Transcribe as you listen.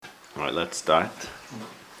All right, let's start.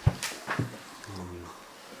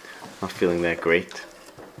 Not feeling that great.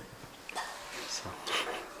 So,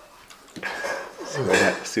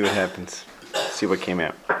 see what happens. See what came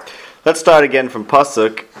out. Let's start again from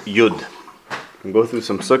Pasuk Yud. We'll go through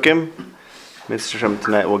some Sukkim. Mr. Shem,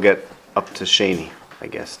 tonight we'll get up to Sheni, I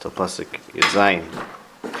guess, till Pasuk Yud Zayin.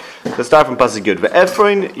 Let's start from Pasuk Yud.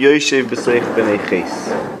 Ve'efroin yoshev b'seich b'nei ches.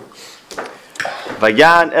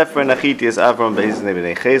 Vayan Efron Achiti is Avram Beizne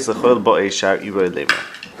b'nei ches l'chol bo'ei shar iroy lemer.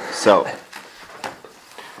 So,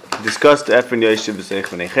 discuss the Efron yoshev b'seich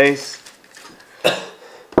b'nei ches.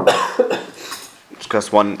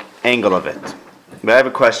 Discuss one angle of it. But I have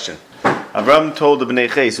a question. Avram told the b'nei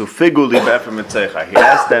ches who figu li b'Efron mitzeicha. He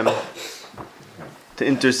asked them to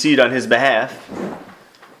intercede on his behalf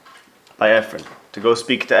by Efron, to go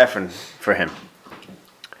speak to Efron for him.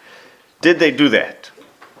 Did they do that?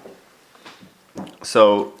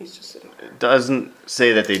 So, it doesn't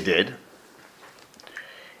say that they did.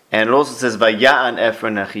 And it also says, Vaya'an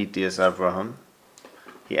Efron Achiti es Avraham.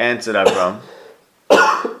 He answered Avram,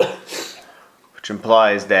 which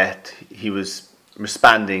implies that he was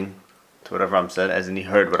responding to what Avram said, as in he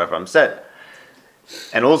heard what Avram said.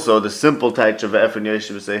 And also, the simple taich of Efron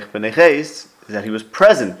Yoshev b'seich b'nei ches is that he was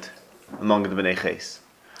present among the b'nei ches.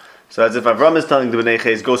 So as if Avram is telling the b'nei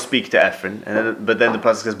ches, go speak to Efron, but then the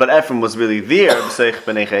pasuk says, but Efron was really there, b'seich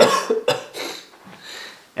b'nei ches,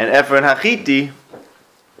 and Efron Hachiti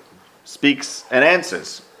speaks and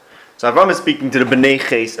answers. So Avram is speaking to the b'nei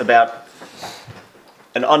ches about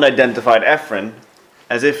an unidentified Efron,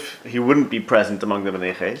 as if he wouldn't be present among the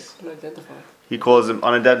b'nei ches. Unidentified. He calls him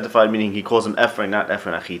unidentified, meaning he calls him Efron, not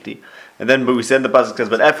Efron Achiti. And then, but we said the pasuk says,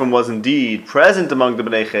 but Efron was indeed present among the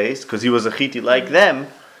b'nei ches because he was a Chiti like them.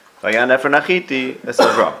 Vayan Efron Achiti, that's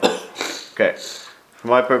Avram. Okay. For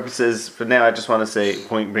my purposes, for now, I just want to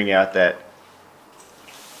bring out that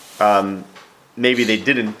maybe they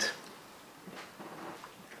did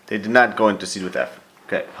not go intercede with Efron.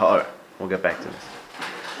 Okay. Ha'ara. We'll get back to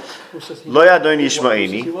this. Lo yadon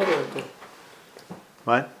yishma'eni.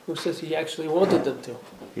 What? Who says he actually wanted them to?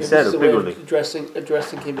 He said it.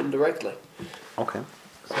 Addressing him indirectly. Okay.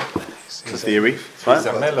 It's a theory. He's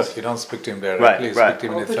a melech, you don't speak to him directly, you speak to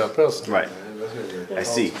him in the third person. Right. I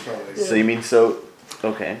see. So you mean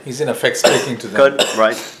okay. He's in effect speaking to them. Good,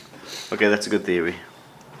 right. Okay, that's a good theory.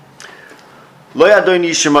 Lo yadon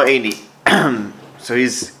yishma'eni. So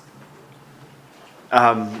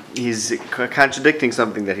he's contradicting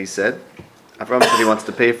something that he said. Avram said he wants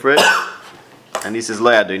to pay for it. And he says,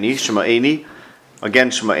 Lo yadoni, shma'eni. Again,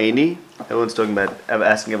 shma'eni. Everyone's talking about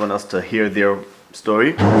asking everyone else to hear their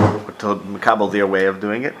story, or to makabel their way of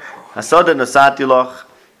doing it. Hasada nasati loch,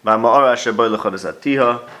 v'ma'ora asher boi l'chodes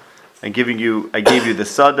atiha. I gave you the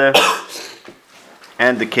sada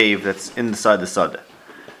and the cave that's inside the sada.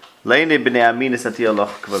 Leine b'nei amin esatiha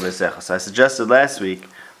loch kva b'secha. So I suggested last week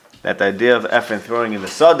that the idea of Efron throwing in the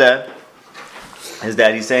sada is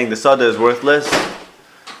that he's saying the sada is worthless.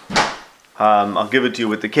 I'll give it to you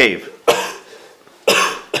with the cave.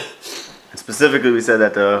 And specifically, we said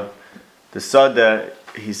that the sada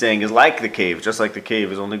he's saying is like the cave, just like the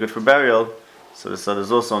cave is only good for burial. So the sada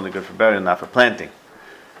is also only good for burial, not for planting.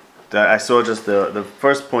 I saw just the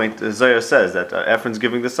first point. Zohar says that Efron's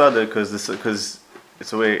giving the sada because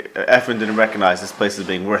it's a way Efron didn't recognize this place as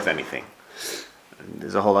being worth anything. And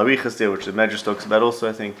there's a whole arichas there, which the Medrash talks about also.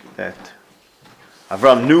 I think that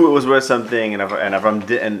Avram knew it was worth something, and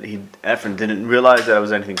Efron didn't realize that it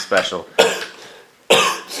was anything special.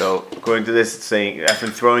 So, according to this, it's saying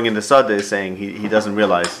Efron throwing in the sada is saying he doesn't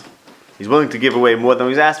realize he's willing to give away more than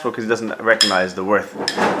he's asked for because he doesn't recognize the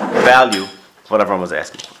value of what Avram was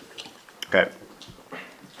asking for. Okay.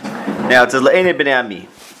 Now it says Le'ene b'nei ami.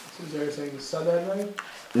 So they're saying the sada right?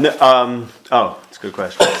 No. It's a good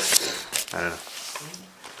question. I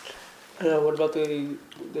don't know. What about the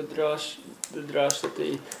drash that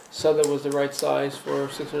the sada was the right size for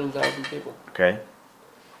 600,000 people? Okay.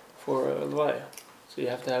 For Levi. So you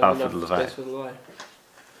have to have enough space for the Levi.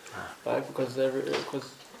 Right? Because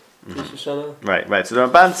Rosh Hashanah. Right. So the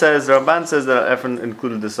Ramban says that Efron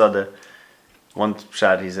included the sada. One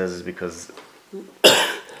shot he says is because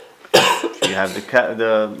if you have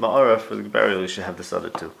the ma'ara for the burial, you should have the sada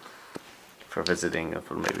too. For visiting, or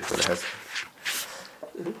maybe for the hesped.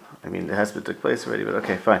 I mean, the hesped took place already, but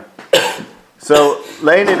okay, fine. So,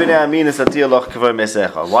 why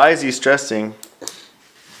is he stressing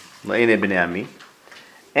Le'ene b'nei ami?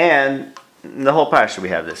 And in the whole parsha we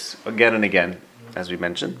have this again and again, as we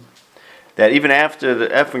mentioned, that even after the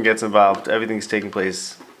Efron gets involved, everything's taking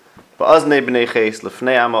place. Ba'aznei b'nei ches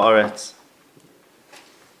lefnei am ha'aretz,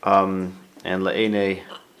 and Le'ene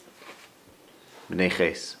b'nei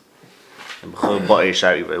ches.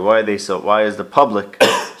 Why are they so? Why is the public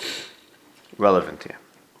relevant here?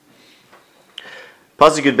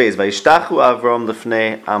 Pasuk Yud Beis, Vayishtachu Avram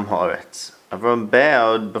lefnei am haaretz. Avram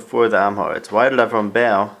bowed before the am haaretz. Why did Avram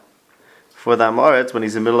bow before the am haaretz when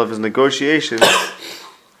he's in the middle of his negotiations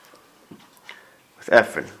with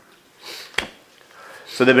Ephron?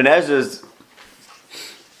 So the Ben Ezra's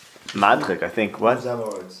Madrik, I think. What?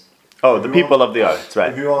 Oh, the people of the Aretz, right?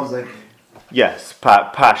 Everyone's like. Yes,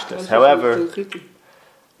 Pashtus. However,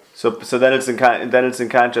 so then it's in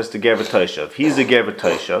contrast to Gever Toshav. He's a Gever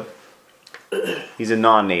Toshav. He's a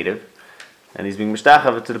non-native, and he's being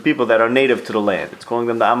mishtachav to the people that are native to the land. It's calling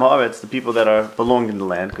them the Am Haaretz, the people that are belong in the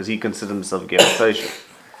land, because he considers himself Gever Toshav.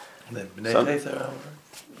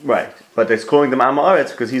 Right, but it's calling them Am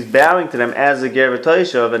Haaretz because he's bowing to them as a Gever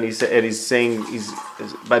Toshav, and he's saying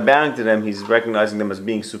by bowing to them, he's recognizing them as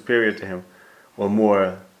being superior to him, or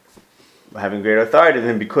more, having greater authority than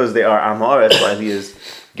him because they are Am Haaretz, while he is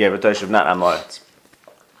Gever Toshav, not Am Haaretz.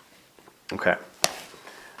 Okay.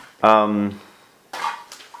 Fine.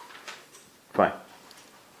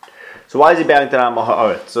 So why is he bowing to Am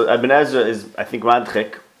Haaretz? So Ibn Ezra is, I think,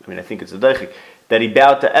 Radchik. I think it's a Deichik, that he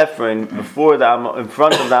bowed to Ephron before in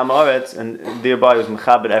front of the Am Haaretz, and thereby was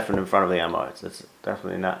Mechabed Ephron in front of the Am Haaretz. That's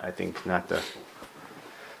definitely not, I think, not the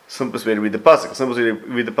simplest way to read the pasuk. The simplest way to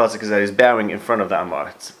read the pasuk is that he's bowing in front of the Am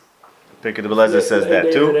Haaretz. Pirkei Belezer says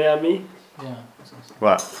that too. Yeah.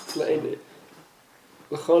 What?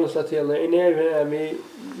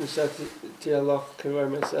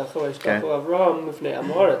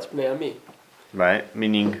 Right,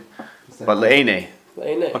 meaning, but le'ene.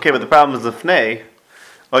 Okay, but the problem is lefnei.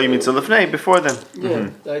 Oh, you mean so lefnei before them? Yeah,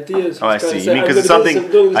 the idea is. Oh, I see. You mean because it's something.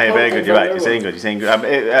 Very good. You're right. You're saying good. You're saying good.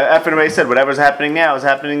 After the said whatever's happening now is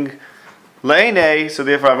happening le'ene. So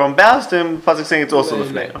therefore, everyone bows to him. Pasuk saying it's also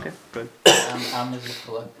lefnei. Okay, good. Am is a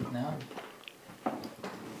collective now.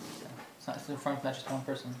 It's in front of not just one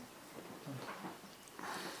person.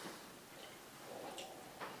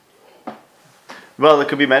 Well, there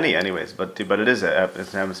could be many, anyways, but it is it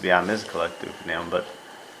happens to be Am is a collective noun, but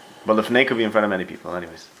lefnei could be in front of many people,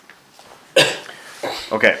 anyways.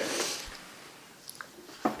 Okay.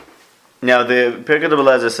 Now the Pirkei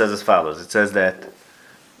Belezer says as follows. It says that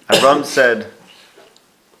Avram said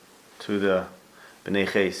to the Bnei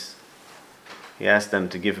Ches, he asked them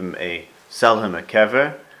to sell him a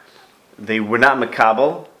kever. They were not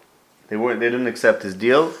makabel. They didn't accept his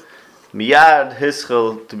deal. Miyad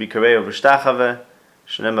hischel to be karei v'shtachave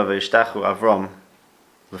shenema v'ishtachu Avram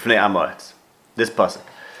l'fnei Am Haaretz. This pasuk.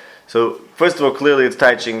 So first of all, clearly it's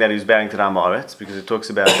teaching that he was bowing to the Am Haaretz because it talks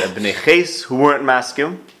about Bnei Ches who weren't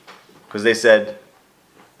maskim because they said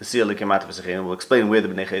the siyah came out of Pesachim. We'll explain where the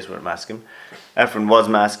Bnei Ches weren't maskim. Ephron was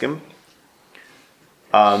maskim.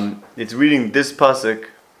 It's reading this pasuk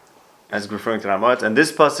as referring to the Am Haaretz, and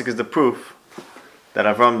this pasuk is the proof that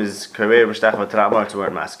Avram is karei v'shtachava to the Am Haaretz who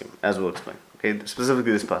weren't maskim, as we'll explain. Okay,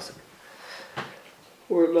 specifically this pasuk.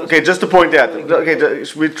 Okay, just to point out. Okay,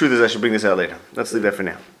 read through this. I should bring this out later. Let's leave that for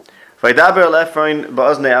now. Vaydaber el Ephron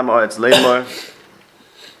ba'oznei Am Haaretz leimor.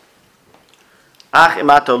 Ach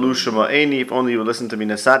imato lu shema'eni. If only you would listen to me.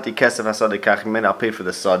 Nasati kesef hasadeh kach mimeni. I'll pay for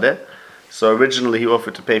the sadeh. So originally he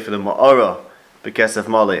offered to pay for the ma'ora b'kesef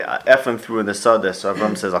malei. Ephron threw in the sadeh, so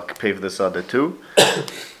Avram says I'll pay for the sadeh too.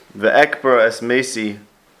 Ve'ekber es mesi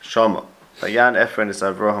shama. Vayan Ephron es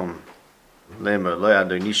Avraham leimor lo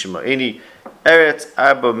yadoni shema'eni. Eretz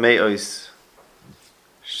arba me'os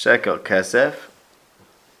shekel kesef.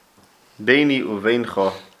 Beini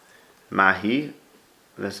uveincho mahi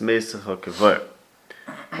lesmesecho kever.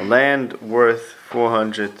 A land worth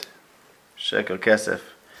 400 shekel kesef.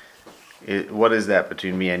 What is that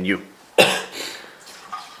between me and you?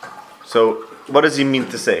 So, what does he mean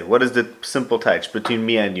to say? What is the simple touch between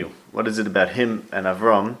me and you? What is it about him and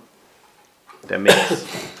Avram that makes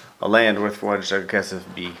a land worth 400 shekel kesef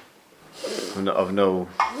be of no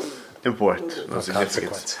import, no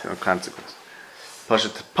significance, no consequence?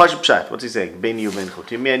 Pashat Pshat, what's he saying? Beini u'beincho.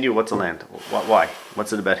 To me and you, what's the land? Why?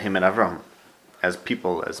 What's it about him and Avram? As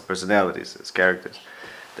people, as personalities, as characters,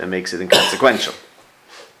 that makes it inconsequential.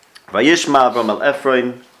 Vayishma Avram al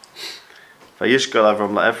Ephron. Vayishkal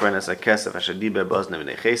Avram al Ephron as a kesef asher diber b'oznei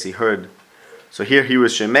bnei Ches. He heard. So here he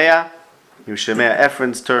was Shemea. He was Shemea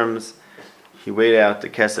Ephron's terms. He weighed out the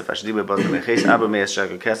kesef asher diber b'oznei bnei Ches. Abba me'es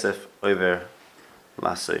shekel kesef over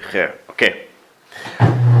laseicher. Okay.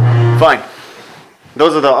 Fine.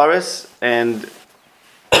 Those are the aris, and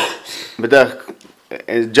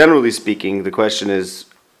generally speaking, the question is,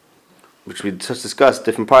 which we just discussed,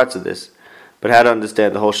 different parts of this, but how to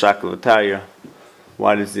understand the whole shakel of Tarya.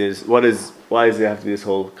 Why does there have to be this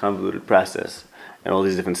whole convoluted process? and all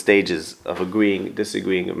these different stages of agreeing,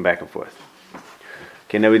 disagreeing, and back and forth.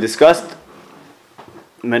 Okay, now we discussed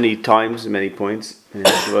many times, many points in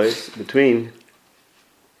this voice between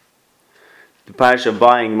the Parsha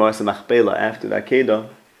buying Marsa Machpelah after the Akedah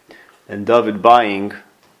and David buying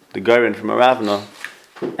the Goren from Aravna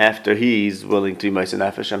after he's willing to be Moshe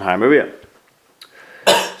Nefesh and Har Moriah.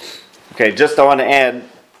 Okay, just I want to add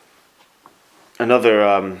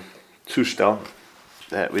another Zushtel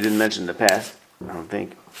that we didn't mention in the past, I don't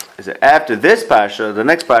think, is that after this Parsha, the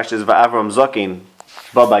next Parsha is Va'avram Zakin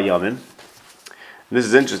Baba Yamin. This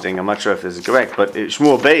is interesting, I'm not sure if this is correct, but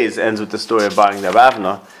Shmuel Beis ends with the story of buying the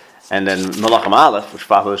Aravna, and then Malachim Aleph, which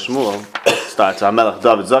follows Shmuel, starts HaMelech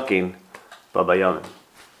David Zakin Baba Yamin.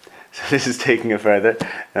 So this is taking it further, and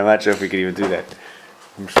I'm not sure if we could even do that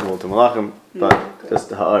from Shmuel to Malachim, but just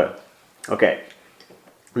the Ha'ara. Okay,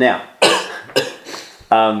 now,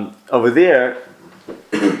 over there,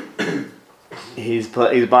 he's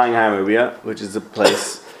buying Har Moriah, which is a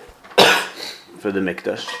place for the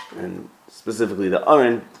Mikdash, and specifically the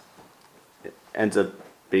Aron ends up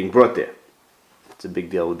being brought there. It's a big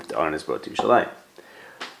deal when the Aron is brought to Yerushalayim.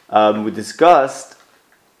 We discussed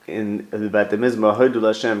about the Mizmor Hodul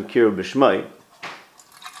Hashem Kiru B'Shmai,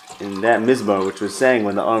 in that Mizmor which was saying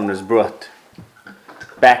when the Aron was brought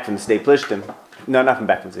back from the State Plishtim, no, not from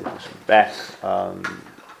back from the State Plishtim, back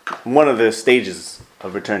one of the stages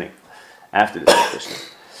of returning after the State Plishtim.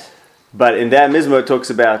 But in that Mizmor it talks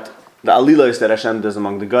about the Alilos that Hashem does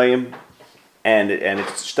among the Goyim, and it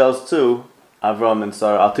tells too Avram and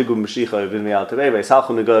Sarah Al Tigu Mashiach V'Mi Al Terei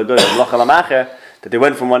V'Yisalchu Negoy Goyim Lochal Amacher, that they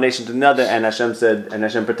went from one nation to another, and Hashem said, and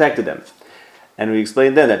Hashem protected them. And we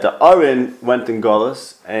explained then that the Aron went in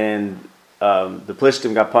Golus, and the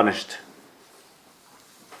Plishtim got punished,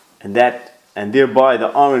 and thereby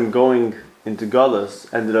the Aron going into Golus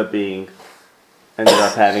ended up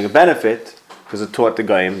having a benefit because it taught the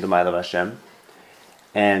Goyim the Ma'al of Hashem.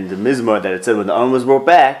 And the Mizmor that it said when the Aron was brought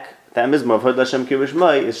back, that Mizmor of Hod Hashem Kiru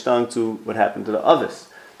B'Shmai is stung to what happened to the Avis.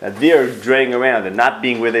 That they're draying around and not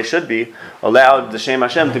being where they should be, allowed the Shem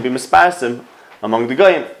Hashem to be misparsim among the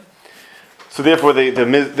Goyim. So therefore, we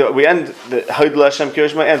end the Hodul Hashem Kiru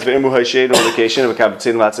B'Shmai ends v'Imu Hashem location of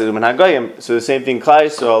Kabetzin Vatzidim and HaGoyim. So the same thing, Klal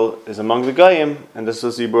Yisrael is among the Goyim, and this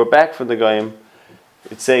was to be brought back from the Goyim.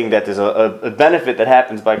 It's saying that there's a benefit that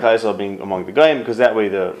happens by Klal Yisrael being among the Goyim, because that way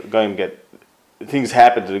the Goyim things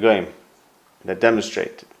happen to the Goyim that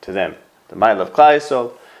demonstrate to them the Ma'al of Klal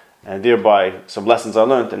Yisrael, and thereby some lessons are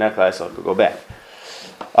learned, and that Klal Yisrael could go back.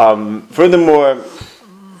 Furthermore,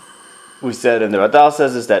 we said, and the Radal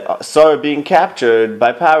says, is that Sarah being captured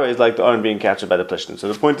by Paro is like the Aron being captured by the Plishtim. So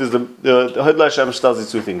the point is, the Hodul Hashem tells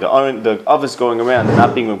these two things: the Avis going around and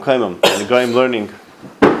not being Mekayim, and the Goyim learning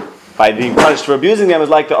by being punished for abusing them is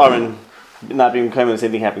like the Aron not being Mekayim, and the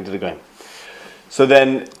same thing happening to the Goyim. So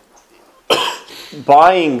then,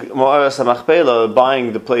 buying Ma'aras HaMachpelah,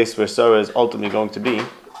 buying the place where Sarah is ultimately going to be,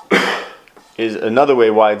 is another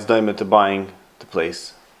way why it's daimah to buying the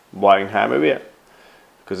place, buying Har Moriah.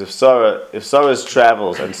 Because if Sarah's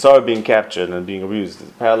travels and Sarah being captured and being abused,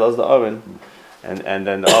 it parallels the Aron, and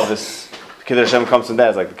then the obvious Kiddush Hashem comes from that,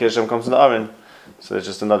 it's like the Kiddush Hashem comes from the Aron, so it's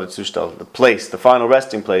just another Tzushtel. The place, the final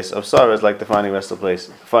resting place of Sarah is like the final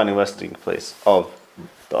resting place of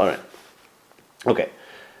the Aron. Okay,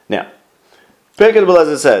 now, Perkei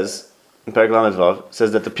Belazar says, in Perkei Lamed Vav,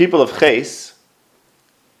 says that the people of Ches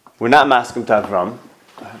were not maskim to Avram.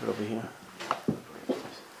 I have it over here.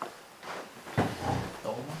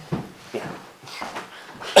 Yeah.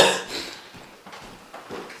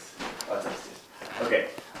 Okay.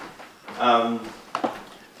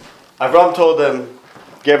 Avram told them,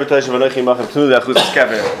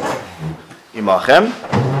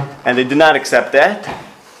 and they did not accept that.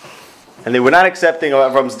 And they were not accepting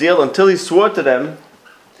Avram's deal until he swore to them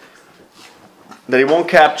that he won't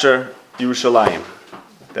capture Yerushalayim.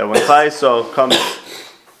 That when Klal Yisrael comes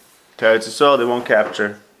to Eretz Yisrael, they won't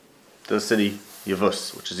capture the city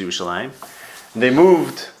Yevus, which is Yerushalayim. And they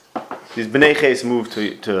moved, these Bnei Ches moved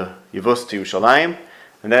to Yevus, to Yerushalayim,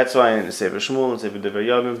 and that's why in the Sefer Shmuel and Sefer Devar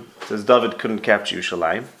Yomim it says David couldn't capture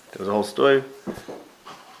Yerushalayim. There was a whole story.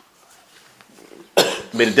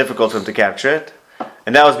 It made it difficult for him to capture it.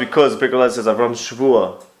 And that was because the Perkei Belazar says Avram's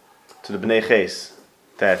Shavua to the Bnei Ches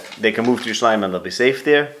that they can move to Yerushalayim and they'll be safe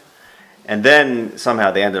there. And then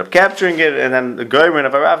somehow they ended up capturing it, and then the Goyim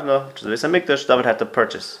of Aravna, which is the Beis HaMikdash, David had to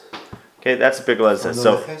purchase. Okay, that's the Perkei Belazar says.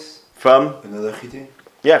 So from the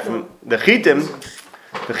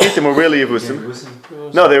Chitim were really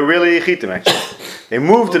Yevusim. No, they were really Chitim actually. They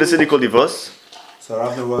moved to the city called Yevus. So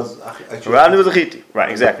Aravna was a Chiti, right?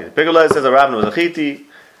 Exactly. The Perkei Belazar says Aravna was a Chiti.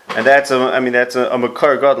 And that's a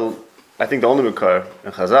Makar Gadol I think the only makar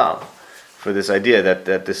in Chazal for this idea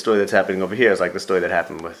that the story that's happening over here is like the story that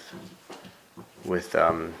happened with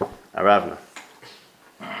Aravna.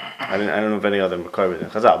 I don't know of any other makar in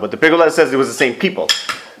Chazal, but the Pirkei says it was the same people.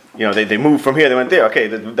 They moved from here, they went there. Okay,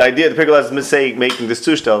 the idea the Pirkei is saying, making this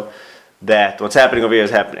tushtel, that what's happening over here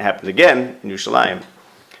happened again in Yerushalayim,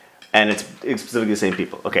 and it's specifically the same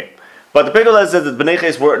people. Okay, but the Pirkei says that Bnei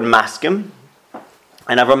Ches were maskim,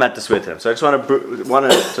 and Avram had to swear to them. So I just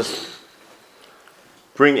want to just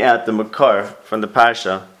bring out the makar from the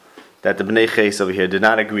parsha that the Bnei Ches over here did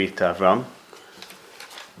not agree to Avram,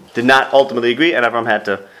 did not ultimately agree, and Avram had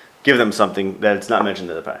to give them something that it's not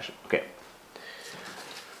mentioned in the parsha. Okay.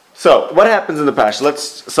 So, what happens in the parsha?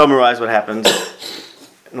 Let's summarize what happens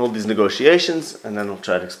in all these negotiations, and then we'll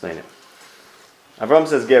try to explain it. Avram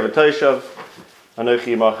says, Ger v'toishav,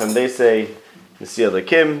 Anochi Yimachem. They say, Nesiya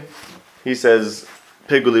Lekim. He says,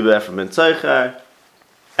 Piguli b'Ephraim ben Tzeichar.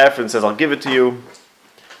 Ephraim says, I'll give it to you.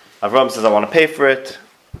 Avram says, I want to pay for it.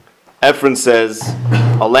 Ephraim says,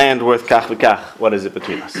 a land worth kach v'kach. What is it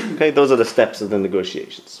between us? Okay, those are the steps of the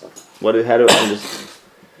negotiations. How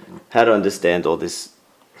to understand all these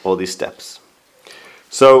steps.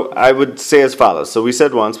 So I would say as follows. So we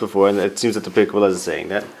said once before, and it seems that the Pirkei is saying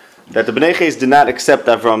that the Bnei Ches did not accept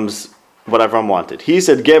what Avram wanted. He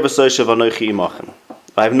said, Ger v'soishav anochi imachem.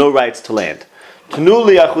 I have no rights to land. Tnu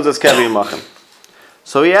li achuzas kevi imachem.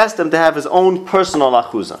 So he asked them to have his own personal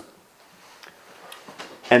achuzah.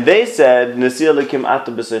 And they said, Nesiya lekim ata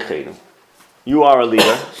b'seichenu. You are a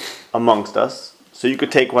leader amongst us, so you could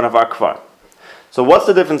take one of our kvar. So what's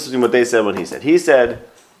the difference between what they said and what he said? He said,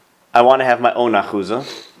 I want to have my own achuzah,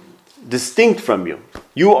 distinct from you.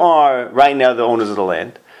 You are right now the owners of the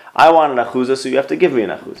land. I want an achuzah, so you have to give me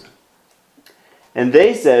an achuzah. And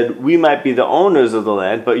they said, we might be the owners of the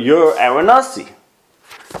land, but you're our nasi.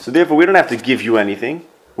 So therefore, we don't have to give you anything.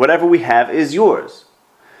 Whatever we have is yours.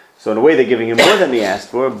 So in a way, they're giving him more than he asked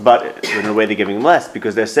for, but in a way, they're giving him less,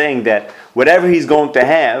 because they're saying that whatever he's going to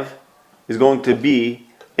have is going to be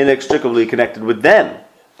inextricably connected with them.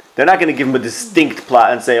 They're not going to give him a distinct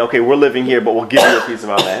plot and say, okay, we're living here, but we'll give you a piece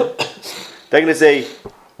of our land. They're going to say,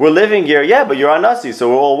 we're living here, yeah, but you're our nasi, so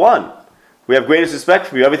we're all one. We have greatest respect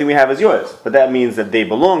for you, everything we have is yours. But that means that they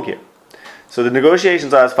belong here. So the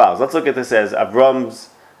negotiations are as follows. Let's look at this as Avram's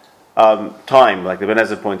time, like the Ben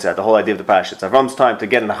Ezra points out, the whole idea of the parsha. It's Avram's time to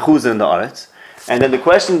get an achuzah in the aretz. And then the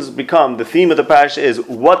questions become, the theme of the parsha is,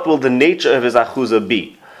 what will the nature of his achuzah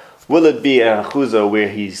be? Will it be an achuzah where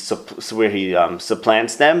he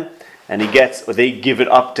supplants them, and they give it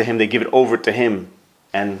up to him, they give it over to him,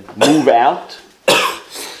 and move out?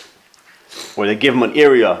 Or they give him an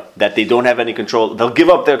area that they don't have any control.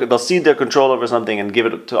 They'll cede their control over something and give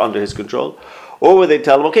it under his control. Or will they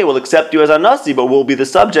tell him, okay, we'll accept you as our nasi, but we'll be the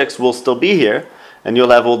subjects, we'll still be here, and you'll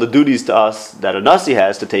have all the duties to us that a nasi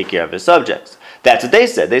has to take care of his subjects. That's what they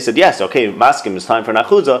said. They said, yes, okay, maskim, it's time for an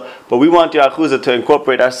achuzah, but we want your achuzah to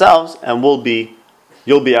incorporate ourselves, and you'll be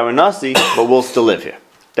our nasi, but we'll still live here.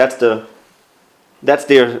 That's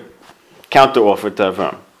their counter offer to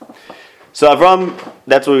Avram. So Avram,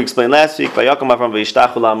 that's what we explained last week. Vayakam Avram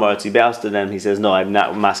v'yishtachu la'aretz. He bows to them. He says, no, I'm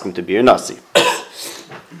not maskim to be your nasi.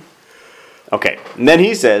 Okay, and then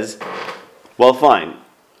he says, well, fine.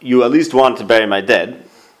 You at least want to bury my dead,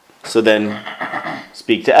 so then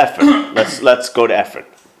speak to Ephron. Let's go to Ephron.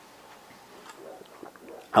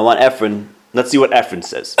 I want Ephron. Let's see what Ephron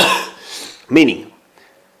says. Meaning,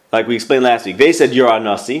 like we explained last week, they said you're our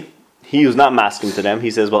nasi. He was not masking to them.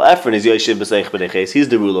 He says, well, Ephron is Yoshev b'seich b'nei Ches. He's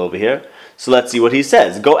the ruler over here. So let's see what he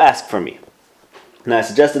says. Go ask for me. Now I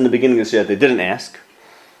suggested in the beginning of this year that they didn't ask.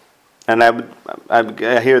 And I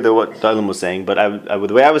hear what Dalim was saying, but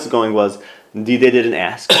the way I was going was, indeed they didn't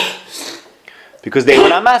ask. Because they were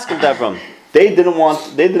not masking to Ephron. They didn't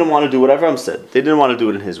want to do what Avram said. They didn't want to do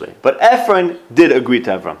it in his way. But Ephron did agree to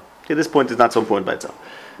Avram. Okay, this point is not so important by itself.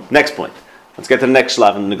 Next point. Let's get to the next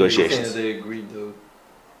shlav in the negotiations. They agreed though.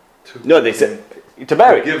 No, they said to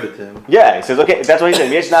bury. Give it to him. Yeah, he says, okay, that's what he said.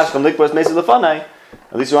 At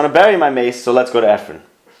least you want to bury my mace, so let's go to Ephron.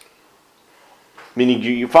 Meaning,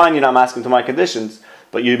 you find you're not masking to my conditions,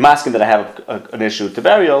 but you're masking that I have an issue to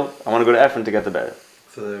burial. I want to go to Ephron to get the burial.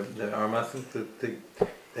 So they are masking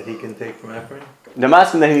that he can take from Ephron? They're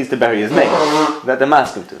masking that he needs to bury his mace. That they're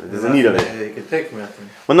masking to. There's a need of it. He can take from Ephron.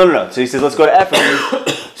 Well, no. So he says, let's go to Ephron.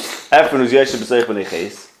 Ephron is Yoshev b'seich b'nei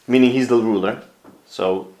Ches, meaning he's the ruler.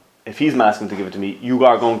 So if he's masking to give it to me, you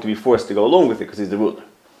are going to be forced to go along with it because he's the ruler.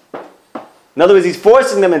 In other words, he's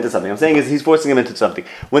forcing them into something. I'm saying is he's forcing them into something.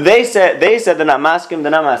 When they said they're not masking,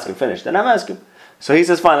 finished. They're not masking. So he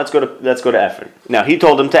says, fine, let's go to Ephron. Now he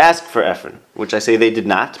told them to ask for Ephron, which I say they did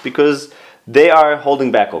not, because they are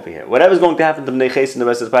holding back over here. Whatever's going to happen to Bnei Ches and the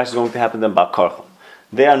rest of the Parsha is going to happen to them Bal Karcha.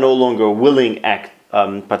 They are no longer willing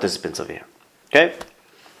participants over here. Okay?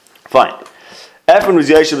 Fine. Ephron was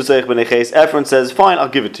Yoshev B'Seich Bnei Ches. Ephron says, fine, I'll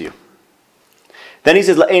give it to you. Then he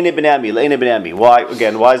says, La'ene B'nei Ami. Why?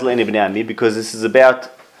 Again, why is La'ene B'nei Ami? Because this is about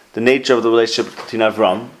the nature of the relationship between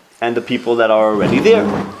Avram and the people that are already there.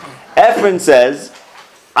 Ephron says,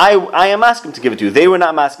 I am asking to give it to you. They were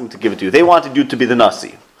not asking to give it to you. They wanted you to be the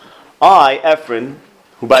Nasi. Ephron,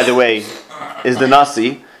 who by the way is the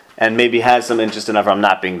Nasi, and maybe has some interest in Avram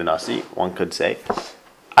not being the Nasi, one could say,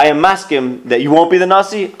 I am asking that you won't be the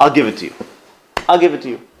Nasi, I'll give it to you. I'll give it to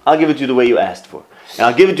you. I'll give it to you the way you asked for. And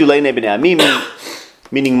I'll give it to you La'ene B'nei Ami,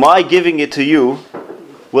 meaning my giving it to you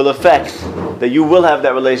will affect that you will have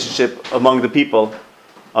that relationship among the people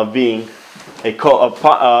of being an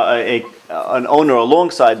owner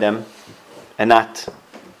alongside them and not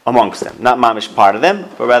amongst them. Not mamish part of them,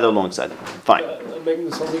 but rather alongside them. Fine. Making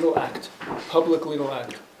this a legal act. Public legal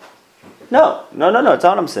act. No, it's not what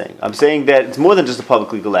I'm saying. I'm saying that it's more than just a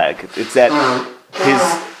public legal act. It's that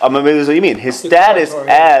maybe that's what you mean. His status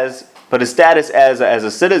as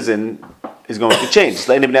a citizen is going to change.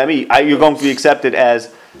 You're going to be accepted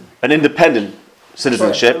as an independent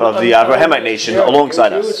citizenship of the Abrahamite nation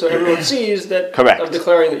alongside us. So everyone sees that. Correct. I'm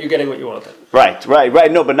declaring that you're getting what you wanted. Right.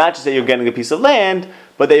 No, but not just that you're getting a piece of land,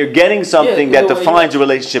 but that you're getting something that defines your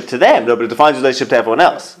relationship to them. No, but it defines your relationship to everyone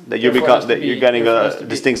else. That you're getting a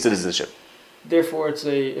distinct citizenship. Therefore, it's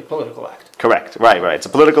a political act. Correct. Right. It's a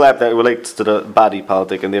political act that relates to the body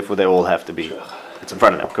politic, and therefore they all have to be. It's in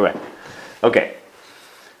front of them. Correct. Okay.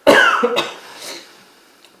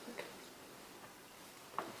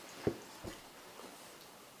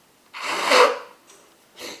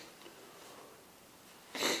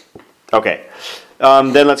 Okay,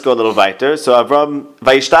 then let's go a little weiter. So Avram,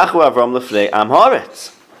 Vayishtachu Avram lefnei am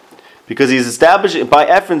haaretz, because he's establishing by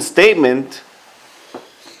Ephron's statement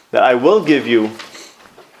that I will give you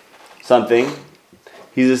something.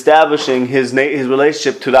 He's establishing his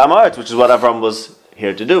relationship to the Am Haaretz, which is what Avram was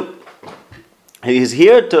here to do. He's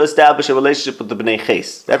here to establish a relationship with the Bnei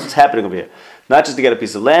Ches. That's what's happening over here. Not just to get a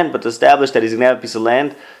piece of land, but to establish that he's going to have a piece of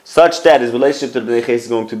land, such that his relationship to the Bnei Ches is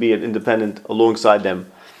going to be an independent alongside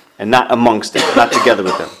them, and not amongst them, not together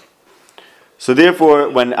with them. So therefore,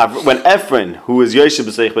 when Ephron, who is Yoshev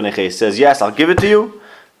B'Seich Bnei Ches, says, yes, I'll give it to you,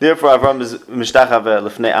 therefore Avram is Mishtachav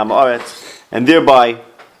Lefnei Am Haaretz, and thereby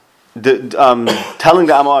telling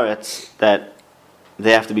the Am Haaretz that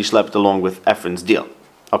they have to be schlepped along with Ephron's deal.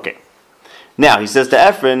 Okay. Now, he says to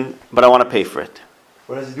Ephron, but I want to pay for it.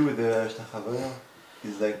 What does he do with the Shtachavah?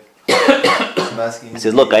 He's like, he's asking. He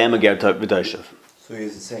says, look, I am a Ger V'Doshev. So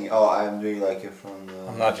he's saying, I'm doing like it from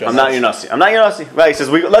the... I'm not your Nasi. Right, he says,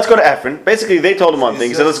 let's go to Ephron. Basically, they told him one thing.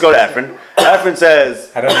 He said, let's go to Ephron. Ephron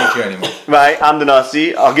says, I don't need you anymore. Right, I'm the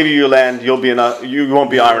Nasi. I'll give you your land. You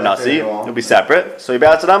won't be our Nasi. You'll be separate. So he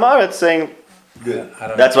bows to the Am Haaretz saying, good.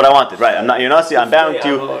 That's what I wanted. Right, I'm not your Nasi. I'm bound to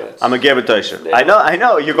you. I'm a Ger V'Doshev. I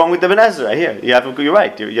know. You're going with Ibn Ezra. I hear. You're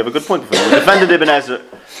right. You have a good point. You defended Ibn Ezra.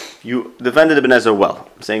 You defended Ibn Ezra well.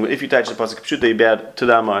 I'm saying, if you touch the pasuk pshuta, you bowed to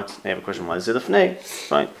the Am Haaretz. I have a question. Why is it a fnei?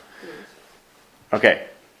 Fine. Okay.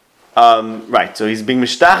 Right. So he's being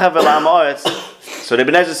mishtachav el Am Haaretz. So the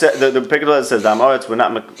Ibn Ezra said, the Pirkei says, the Am Haaretz, we're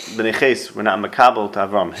not Bnei Ches, we're not makabel to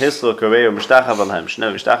Avram. Hislo kareu mishtachav elhem.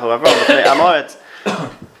 Shnei mishtachav Avram lefnei Am Haaretz.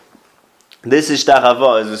 This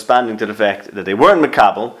ishtachava is responding to the fact that they weren't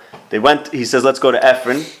makabel. They went. He says, let's go to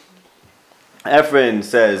Ephron. Ephron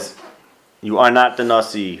says, you are not the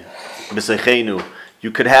Nasi b'seichenu. You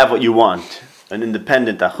could have what you want, an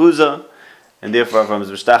independent achuzah, and therefore from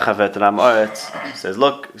Zbishtachavet Am Haaretz says,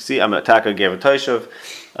 look, see, I'm a Taka Ger V'Doshev,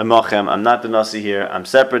 I'm Mochem, I'm not the Nasi here, I'm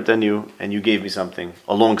separate than you, and you gave me something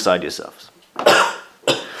alongside yourselves.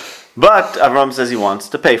 But Avram says he wants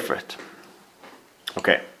to pay for it.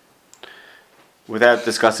 Okay. Without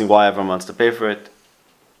discussing why Avram wants to pay for it,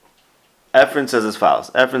 Ephron says as follows.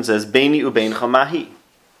 Ephron says, Beini u'beincha mahi.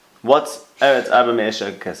 What's Eretz Abba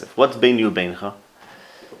Me'esha Kesef? What's Beini u'beincha?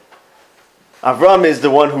 Avram is the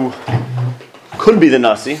one who could be the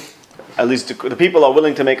Nasi. At least the people are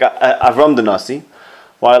willing to make Avram the Nasi,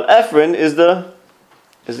 while Ephron is the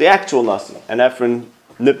actual Nasi. And Ephron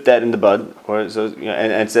nipped that in the bud,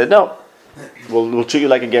 and said, no, we'll treat you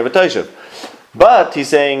like a Ger V'Doshev. But he's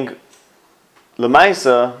saying,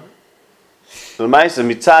 L'maisa,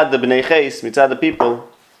 mitzad the Bnei Ches, mitzad the people,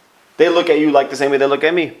 they look at you like the same way they look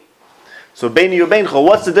at me. So Beini u'beincha,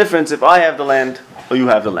 what's the difference if I have the land or you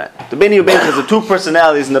have the land? The Beini u'beincha is the two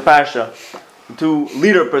personalities in the parsha, the two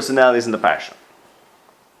leader personalities in the parsha.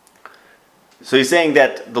 So he's saying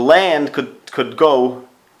that the land could go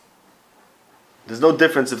There's no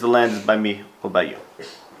difference if the land is by me or by you.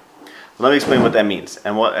 Let me explain what that means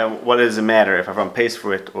and what does it matter if Avram pays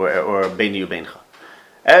for it or Beini Ubeincha.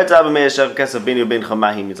 Eretz Abba Meir Shav Kesef Beini Ubeincha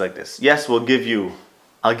Mahi means like this. Yes, I'll give you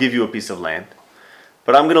a piece of land,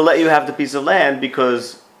 but I'm going to let you have the piece of land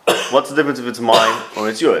because what's the difference if it's mine or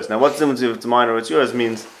it's yours? Now, what's the difference if it's mine or it's yours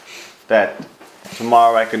means that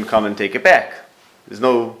tomorrow I can come and take it back.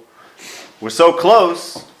 We're so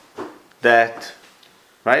close that,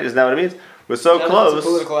 right? Isn't that what it means? We're so close. It's a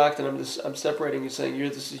political act, and I'm separating you, saying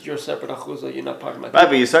this is your separate achuzah. You're not part of my. Right,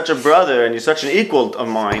 but you're such a brother, and you're such an equal of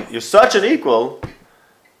mine. You're such an equal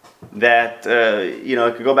that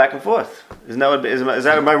it could go back and forth. Isn't that what? Is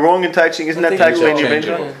that am I wrong in touching? Isn't that touching?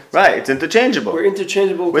 Right, it's interchangeable. We're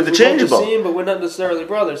interchangeable. We're interchangeable. But we're not necessarily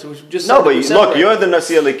brothers. So we just no, but look, you're the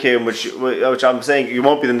Nasi Elikim, which I'm saying you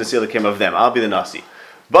won't be the Nasi Elikim of them. I'll be the Nasi.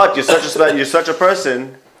 But you're such a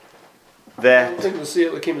person. I don't think the Nasi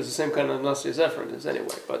Elikim is the same kind of Nasi as Ephron is anyway,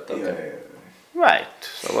 but okay. Right,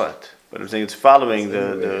 so what? But I'm saying it's following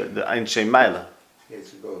the Ein Shem Maila.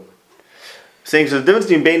 It's both. Saying, so the difference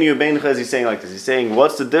between Beini and Beincha is he's saying like this. He's saying,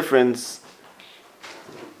 what's the difference?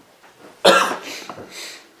 And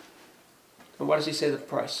why does he say the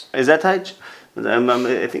price? Is that tight?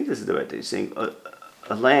 I think this is the right thing. He's saying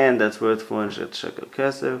a land that's worth 400 shekel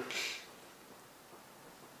kesef.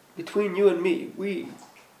 Between you and me, we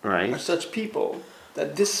are such people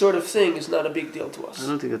that this sort of thing is not a big deal to us. I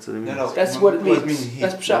don't think that's what it means. No, that's what it means.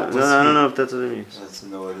 That's pshat. No, I don't know if that's what it means. Let's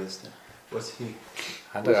know what it is. What's he?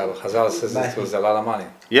 Chazal says it was a lot of money.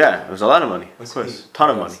 Yeah, it was a lot of money. Of course. Ton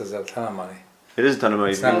of money. It says a ton of money. It is a ton of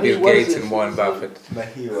money. It's not Bill Gates and Warren Buffett.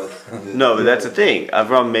 No, but that's the thing.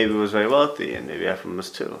 Avram maybe was very wealthy, and maybe Ephraim was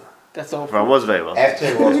too. That's the whole Avram was very wealthy. After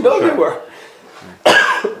he was, we know they were.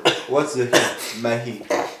 What's the hit? Mahi.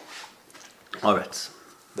 Alright.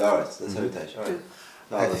 The Aretz, that's how you touch.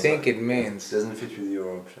 I think it means doesn't fit with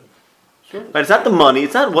your option. But it's not the money.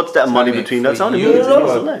 It's not what's that money between us. It's No, I'm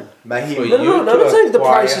not saying the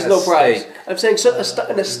price is no price. I'm saying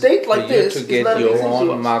in a state like this, to get your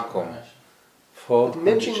own makom for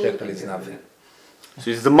shekel is nothing.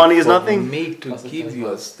 So the money is nothing? For me to give you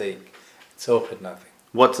a stake, it's offered nothing.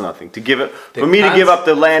 What's nothing? To give it for me to give up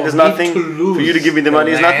the land is nothing. For you to give me the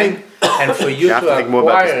money is nothing. And for you to think more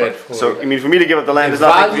about this. So you mean for me to give up the land is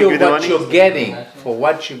nothing? For you to give me the money? You're getting for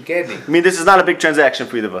what you're getting. I mean this is not a big transaction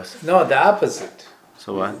for either of us. No, the opposite.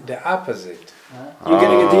 So what? The opposite. You're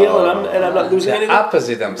getting a deal, and I'm not losing anything. The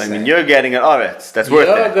opposite. I'm saying. I mean you're getting an Aretz. That's worth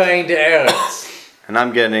it. You're going to Eretz. And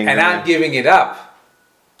I'm getting. And I'm giving it up.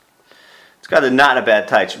 It's got not a bad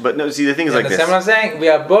touch, but no. See, the thing is like this. Understand what I'm saying? We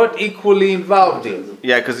are both equally involved here.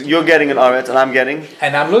 Yeah, because you're getting an Aretz and I'm getting.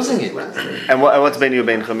 And I'm losing it. And what's Beini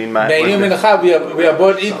Ubeincha mean? Beini Ubeincha, we are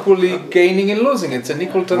both equally gaining and losing. It's an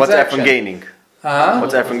equal transaction. What's Ephron gaining?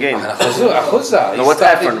 What's Ephron gaining? No, what's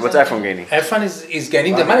Ephron? What's Ephron gaining? Ephron is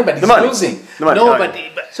gaining the money, but he's losing. The money. No, but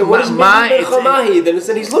so what is Mahi? Then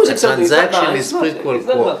he's losing something. Transaction is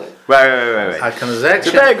equal. Right. A transaction. It's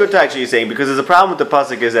a very good touch you're saying because there's a problem with the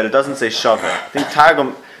pasuk is that it doesn't say shaveh. I think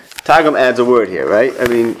Targum adds a word here, right? I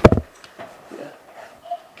mean,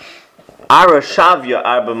 Ara Shavya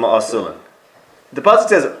Arba Ma'asulan. The pasuk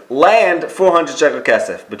says land 400 shekel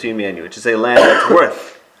kesef between me and you. It should say land that's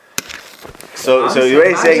worth. So you're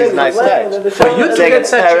already saying it's nice touch. For you to get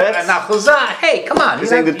such Eretz, an achuzah, hey, come on. You're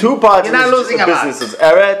saying the two parts of the business is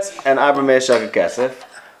Eretz and Arba Meir shekel kesef,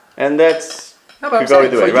 and that's. No, but I'm saying,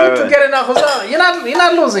 for you to get an achuzah, you're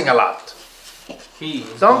not losing a lot.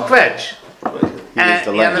 Don't pledge.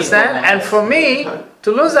 And, you understand? And for me,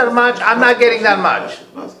 to lose that much, I'm not getting that much.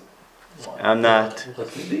 I'm not.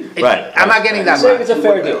 Right. I'm not getting that much. It's a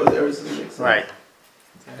fair deal. Right.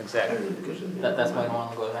 Exactly. That's why I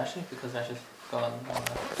want to go to Rashi, because Rashi's going on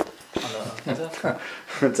the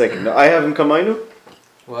One second. No, I haven't come ainu.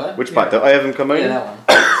 What? Which part? I haven't come ainu. Yeah,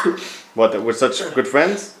 that one. What? We're such good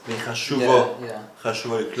friends. Yeah. What does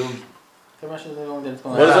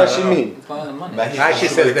that actually mean? It's going on the money. Rashi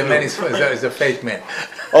says the man is a fake man.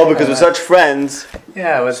 Oh, because we're such friends,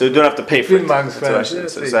 Yeah, so you don't have to pay for it. amongst That's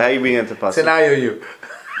friends. so how are you being into pasuk? Scenario you.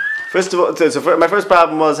 First of all, my first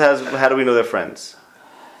problem was how do we know they're friends?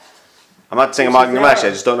 I'm not saying I'm arguing Rashi.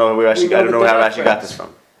 I just don't know where Rashi. I don't know how Rashi got this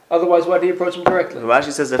from. Otherwise, why do you approach him directly?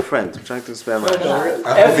 Rashi says they're friends. I'm trying to explain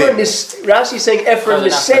Rashi. Rashi is saying Ephron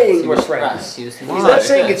is saying we're friends. He's not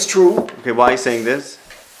saying it's true. Okay, why are you saying this?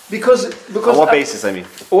 Because on what basis? I mean,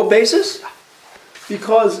 what basis?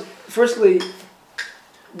 Because firstly,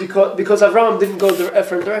 because Avram didn't go to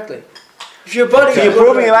Ephron directly. If your buddy, so you're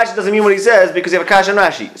proving that Rashi doesn't mean what he says because you have a kash on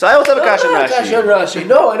Rashi. So I also have a kash on Rashi.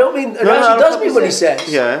 No, I don't mean. Rashi does mean what he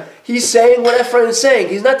says. Yeah. He's saying what Ephron is saying.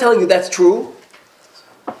 He's not telling you that's true.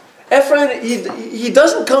 Ephron, he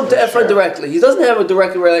doesn't come to Ephron directly. He doesn't have a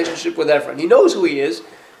direct relationship with Ephron. He knows who he is,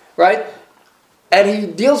 right? And he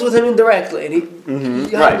deals with him indirectly, and he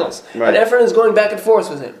handles. Right. And Ephron is going back and forth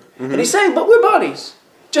with him. And he's saying, but we're buddies.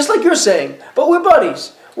 Just like you're saying, but we're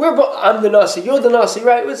buddies. I'm the Nasi, you're the Nasi,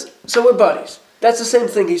 right? So we're buddies. That's the same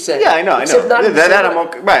thing he's saying. Yeah, I know. That I'm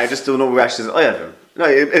okay. Right, I just don't know where Rashi says Oyavim. No,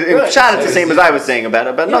 in Pshat it's the same as I was saying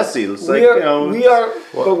about Nasi. It's like,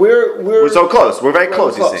 we're so close. We're very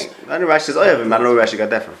close, he's saying. I know Rashi says Oyavim. I don't know where Rashi got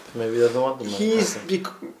that from. Maybe he doesn't want them.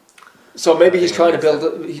 So maybe he's trying to build.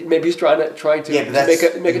 Maybe he's trying to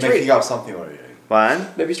make a treaty. Making up something already. Why?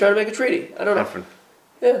 Maybe he's trying to make a treaty. I don't know. Different.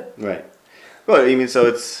 Yeah. Right. Well, you mean so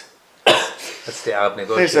it's. That's the Arab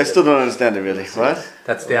negotiation. I still don't understand it really. What?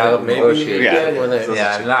 That's the Arab negotiation.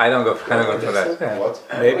 Yeah. No, I don't go for that. Yeah. What?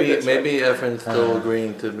 Maybe Ephron's still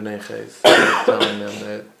agreeing to Bnei Ches, telling them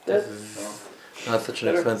that this is not such an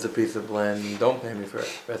expensive piece of land. Don't pay me for it.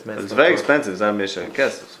 It's very expensive. It's not Misha and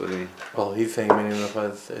Kesef. What do you mean? Well, he's saying minimum.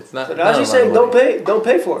 It's not. So now he's saying don't pay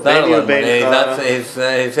for it. He's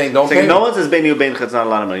saying don't pay. No one says Beinu Beincha. It's not a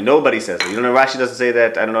lot of money. Nobody says it. You don't know. Rashi doesn't say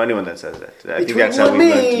that. I don't know anyone that says that. I think that's how we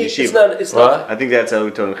learned in Yeshiva. It's not. I think that's how we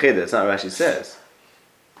told in Chida. It's not what Rashi says.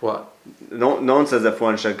 What? No one says that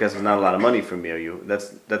 400 Kesef is not a lot of money for me or you. That's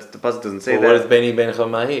the pasuk doesn't say that. What is Beni Beincha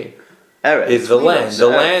Mahi? Eretz. It's the land. The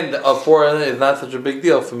land of 400 is not such a big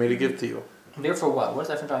deal for me to give to you. Therefore, what? What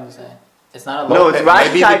is Ephron trying to say? It's not a No, it's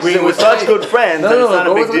Rashi agreeing with such good friends that it's not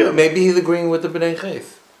a big deal. Maybe he's agreeing with the Bnei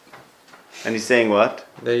Ches. And he's saying what?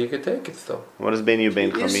 That you could take it still. What does Beinu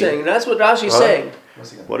Beincha mean? He's saying that's what Rashi's saying.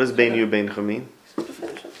 What does Beinu Beincha mean?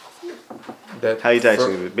 That How are you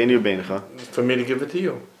touching it? Beinu Beincha. for me to give it to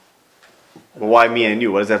you. Well, why me and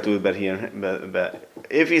you? What does that have to do with about he and about?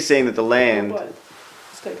 If he's saying that the land,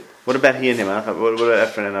 Let's take it. what about he and him? What about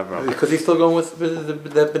Ephron and Avram? Because he's still going with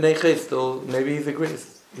that Bnei Ches. Still, maybe he's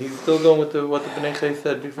agrees. He's still going with what the Bnei Ches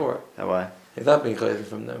said before. Why? He's not being crazy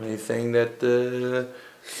from them. He's saying that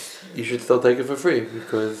you should still take it for free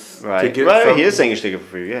because Right. He is saying you should take it for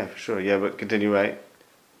free. Yeah, for sure. Yeah, but continue. Right.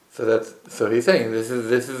 So he's saying this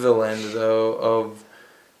is the land of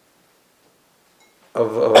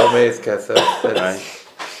Armeis Kesef, Right.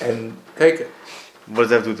 and take it. What does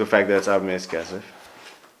that have to do with the fact that it's Avmeis Kesef?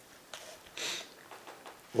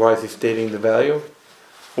 Why is he stating the value?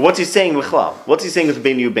 What's he saying with Chlal? What's he saying with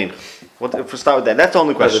Beinu Beincha? If we start with that, that's the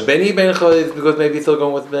only question. The Beni Beincha is because maybe he's still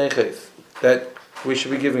going with Bnei Ches. That we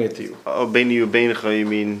should be giving it to you. Oh, Beinu Beincha, you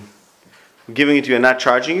mean giving it to you and not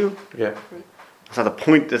charging you? Yeah. That's not the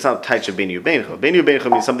point. That's not tied to Beinu Beincha. Beinu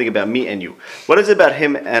Beincha means something about me and you. What is it about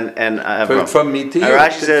him and Avram? From me to you.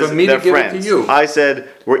 Rashi says from me they're to give friends. it to you. I said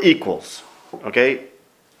we're equals. Okay,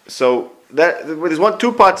 so there's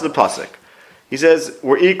two parts of the pasuk. He says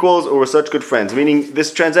we're equals or we're such good friends, meaning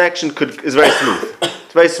this transaction is very smooth.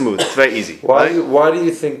 It's very smooth. It's very easy. Why right? do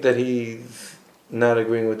you think that he's not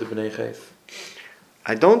agreeing with the Bnei Ches?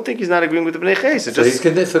 I don't think he's not agreeing with the Bnei Ches.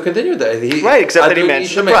 So continue that. Right, except that he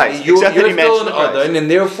mentioned the price. You're still an Adon, and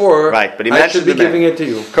therefore right, but he I should be giving it to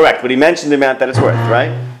you. Correct, but he mentioned the amount that it's worth,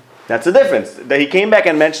 right? That's the difference. That he came back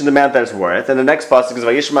and mentioned the amount that it's worth, and the next pasuk is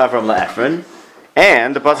Vayishma Avram LaEphron,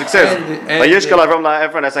 and the pasuk says Vayishkal Avram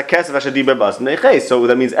LaEphron as a kesef ashadiber bas Bnei Ches. So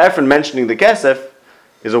that means Ephron mentioning the kesef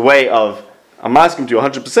is a way of I'm asking to you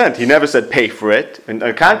 100%. He never said pay for it. And on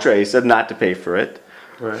the contrary, he said not to pay for it.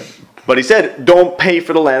 Right. But he said, don't pay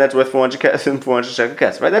for the land that's worth 400 shekel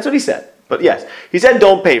kesef, right? That's what he said. But yes, he said,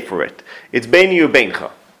 don't pay for it. It's Beinu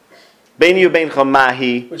Beincha. Beinu Beincha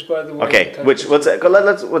Mahi. Which, by the way, okay, let's one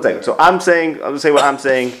second. So I'll say what I'm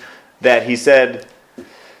saying, that he said,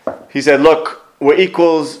 look, we're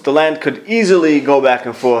equals, the land could easily go back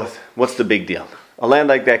and forth. What's the big deal? A land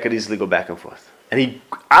like that could easily go back and forth. And he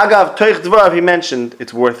mentioned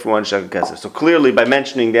it's worth 400 shekel kesef. So clearly, by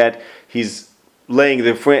mentioning that, he's laying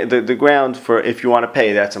the ground for if you want to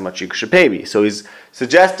pay, that's how much you should pay me. So he's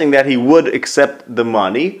suggesting that he would accept the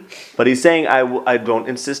money, but he's saying I don't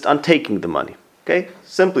insist on taking the money. Okay,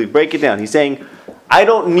 simply break it down. He's saying I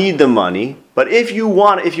don't need the money, but if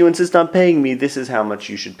you insist on paying me, this is how much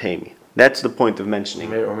you should pay me. That's the point of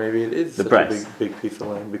mentioning. Or maybe it is the such price. a big piece of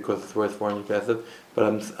land because it's worth 400 kesef, but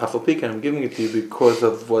I'm giving it to you because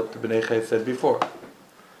of what the Bnei Ches said before.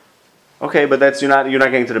 Okay, but you're not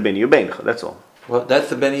getting to the Beinu Beincha. That's all. Well, that's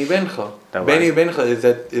the Beni Bencha. Beni Bencha is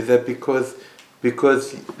that because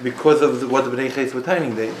of what the Bnei Ches were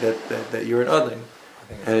telling that you're an Adon,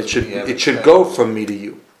 and it should go from me to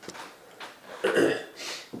you.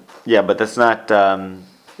 Yeah, but that's not.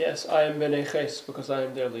 Yes, I am Bnei Ches because I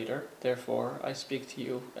am their leader. Therefore, I speak to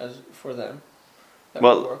you as for them. That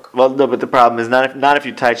would work. Well, no, but the problem is not if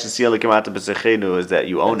you touch the seal is that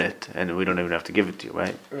you own it, and we don't even have to give it to you,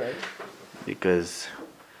 right? Right. Because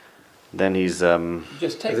then he's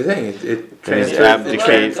Just take The it. thing it then he's transfers.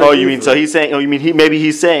 abdicated. Oh, you mean so he's saying? Oh, you mean maybe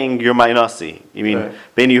he's saying you're my nasi. You mean Right.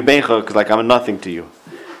 Beni Ubencha because like I'm a nothing to you.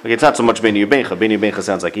 Okay, it's not so much Beni Ubencha. Beni Ubencha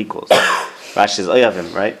sounds like equals. Rashi says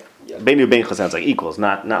Oyavim, right? Yeah. Beni Ubencha sounds like equals,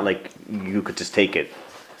 not like you could just take it,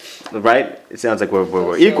 right? It sounds like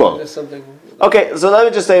we're equal. There's something. Okay, so let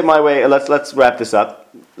me just say it my way. Let's wrap this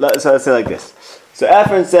up. Let's say like this. So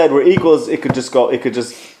Ephraim said we're equals. It could just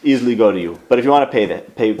easily go to you. But if you want to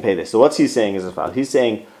pay this. So what's he saying is as follows. He's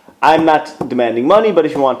saying I'm not demanding money, but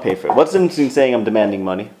if you want, pay for it. What's the difference between saying I'm demanding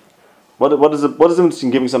money? What is the difference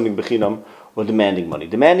between giving something bechinam or demanding money?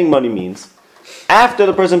 Demanding money means after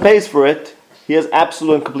the person pays for it, he has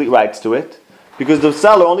absolute and complete rights to it because the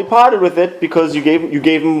seller only parted with it because you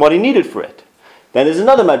gave him what he needed for it. Then there's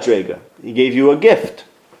another madrega. He gave you a gift.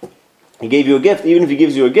 He gave you a gift. Even if he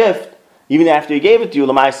gives you a gift, even after he gave it to you,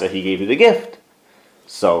 Lamaisa, he gave you the gift.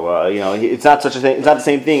 So, it's not such a thing. It's not the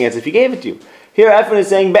same thing as if he gave it to you. Here, Ephraim is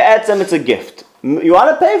saying, Be'etzem, it's a gift. You want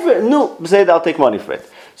to pay for it? No. Say that I'll take money for it.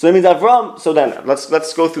 So it means Avram. So then,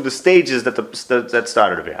 let's go through the stages that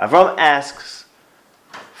started over here. Avram asks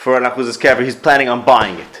for an achuzas kever. He's planning on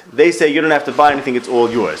buying it. They say you don't have to buy anything. It's all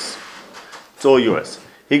yours. It's all yours.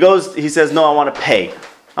 He says, no, I want to pay.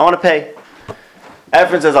 I want to pay.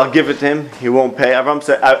 Ephraim says, I'll give it to him. He won't pay. Avram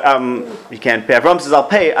says, he can't pay. Avram says, I'll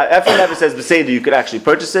pay. Ephraim never says, Beseda, you could actually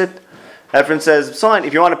purchase it. Ephraim says, fine,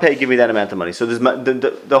 if you want to pay, give me that amount of money. So there's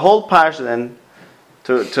the whole parsha then,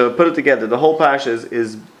 to put it together, the whole parsha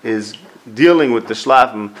is dealing with the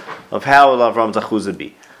shlavim of how will Avram's achuzah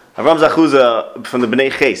be. Avram's achuzah from the Bnei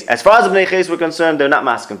Ches. As far as the Bnei Ches were concerned, they're not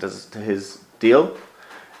masking to his deal.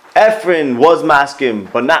 Ephraim was masking,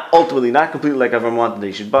 but not completely like Avram wanted that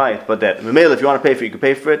you should buy it. But that, Mamela, if you want to pay for it, you can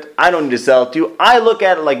pay for it. I don't need to sell it to you. I look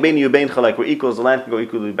at it like Beini Ubeincha, like we're equals, the land can go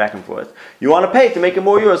equally back and forth. You want to pay to make it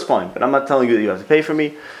more yours, fine. But I'm not telling you that you have to pay for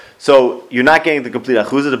me. So you're not getting the complete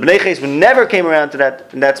achuzah. The Bnei Ches never came around to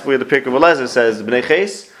that, and that's where the Pirkei of Elazar says, the Bnei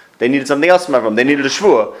Ches, they needed something else from Avram. They needed a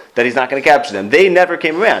shvur that he's not going to capture them. They never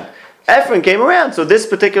came around. Ephraim came around, so this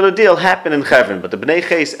particular deal happened in Chevron. But the Bnei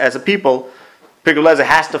Ches, as a people, Pirkei of Elazar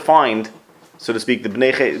has to find, so to speak, the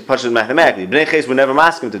Bnei Ches, pushes mathematically. The Bnei Ches were never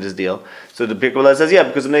masking to this deal. So the Pirkei of Elazar says, yeah,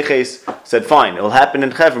 because the Bnei Ches said, fine, it'll happen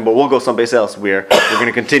in Chevron, but we'll go someplace else where we're going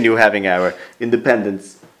to continue having our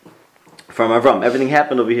independence from Avram. Everything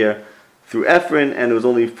happened over here through Ephraim, and it was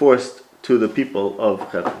only forced to the people of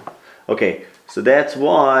Chevron. Okay, so that's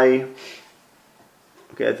why.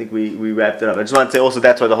 Okay, I think we wrapped it up. I just want to say also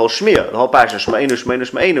that's why the whole Shmiya, the whole Pasha, Shma'enu, Shma'enu,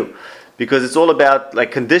 Shma'enu, because it's all about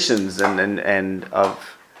like conditions and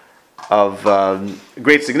of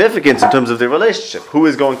great significance in terms of their relationship. Who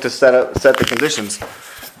is going to set the conditions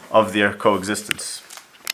of their coexistence?